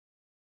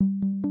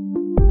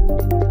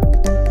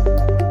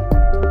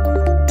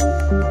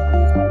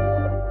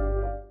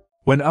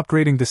When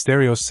upgrading the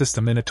stereo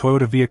system in a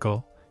Toyota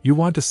vehicle, you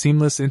want a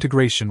seamless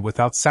integration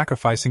without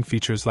sacrificing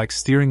features like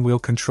steering wheel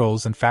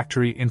controls and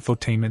factory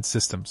infotainment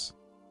systems.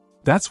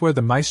 That's where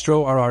the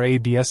Maestro RR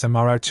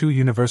ADS-MRR2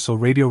 universal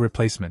radio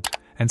replacement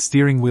and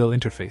steering wheel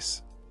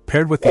interface,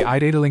 paired with the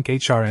iDatalink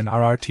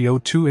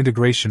HRN-RR-TO2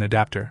 integration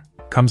adapter,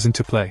 comes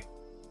into play.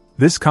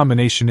 This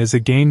combination is a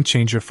game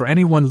changer for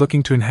anyone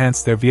looking to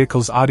enhance their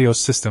vehicle's audio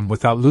system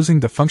without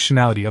losing the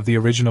functionality of the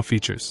original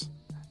features.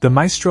 The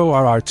Maestro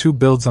RR2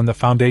 builds on the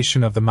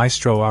foundation of the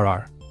Maestro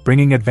RR,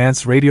 bringing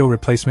advanced radio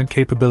replacement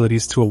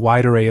capabilities to a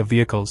wide array of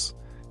vehicles,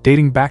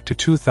 dating back to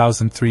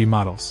 2003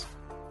 models.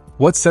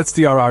 What sets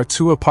the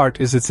RR2 apart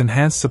is its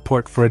enhanced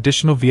support for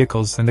additional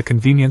vehicles and the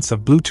convenience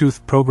of Bluetooth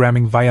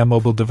programming via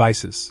mobile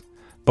devices,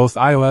 both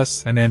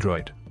iOS and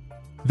Android.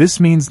 This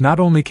means not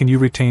only can you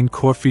retain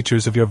core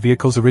features of your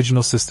vehicle's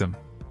original system,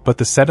 but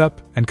the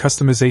setup and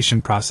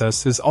customization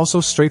process is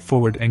also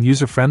straightforward and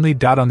user-friendly.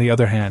 On the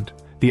other hand,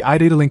 the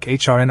iDatalink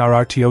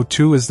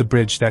HRN-RR-TO2 is the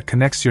bridge that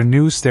connects your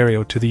new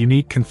stereo to the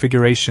unique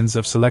configurations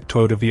of select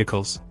Toyota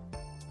vehicles.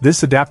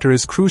 This adapter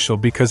is crucial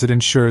because it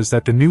ensures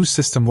that the new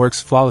system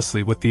works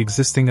flawlessly with the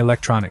existing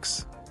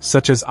electronics,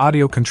 such as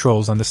audio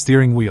controls on the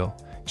steering wheel,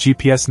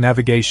 GPS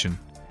navigation,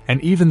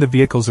 and even the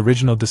vehicle's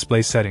original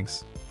display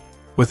settings.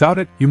 Without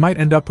it, you might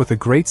end up with a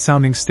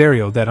great-sounding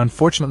stereo that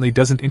unfortunately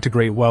doesn't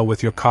integrate well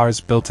with your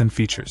car's built-in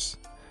features.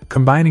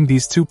 Combining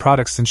these two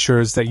products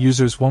ensures that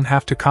users won't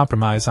have to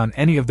compromise on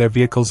any of their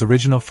vehicle's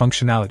original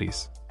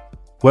functionalities.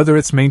 Whether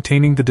it's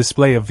maintaining the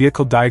display of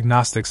vehicle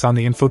diagnostics on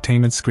the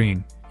infotainment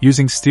screen,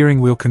 using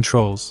steering wheel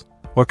controls,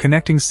 or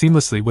connecting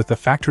seamlessly with the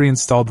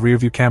factory-installed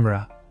rearview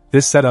camera,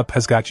 this setup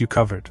has got you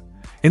covered.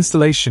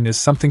 Installation is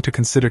something to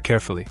consider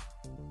carefully.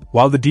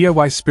 While the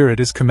DIY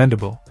spirit is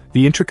commendable,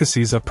 the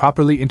intricacies of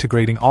properly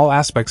integrating all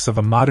aspects of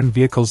a modern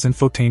vehicle's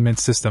infotainment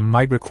system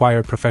might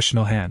require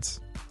professional hands.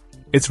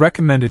 It's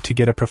recommended to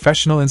get a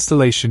professional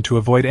installation to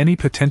avoid any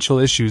potential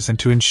issues and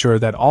to ensure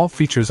that all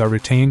features are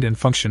retained and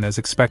function as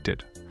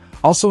expected.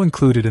 Also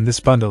included in this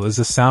bundle is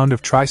the sound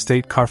of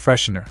Tri-State car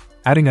freshener,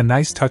 adding a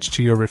nice touch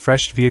to your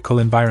refreshed vehicle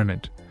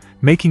environment,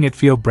 making it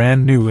feel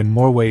brand new in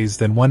more ways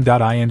than one.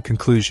 In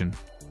conclusion,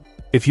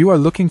 if you are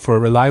looking for a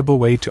reliable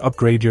way to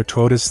upgrade your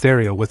Toyota's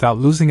stereo without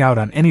losing out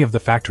on any of the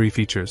factory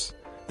features,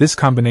 this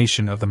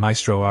combination of the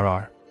Maestro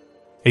RR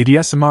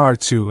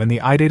ADS-MRR2 and the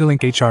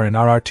iDatalink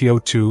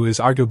HRN-RR-TO2 is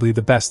arguably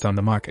the best on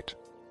the market.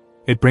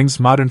 It brings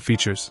modern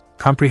features,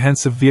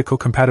 comprehensive vehicle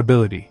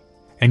compatibility,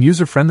 and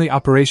user-friendly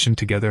operation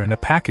together in a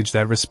package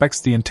that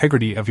respects the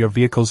integrity of your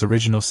vehicle's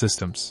original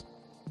systems.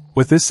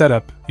 With this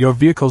setup, your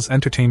vehicle's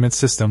entertainment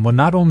system will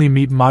not only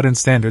meet modern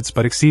standards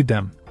but exceed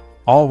them,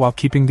 all while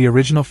keeping the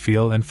original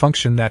feel and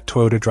function that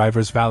Toyota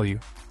drivers value.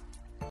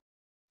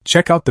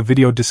 Check out the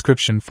video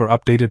description for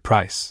updated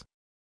price.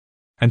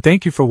 And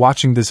thank you for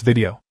watching this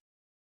video.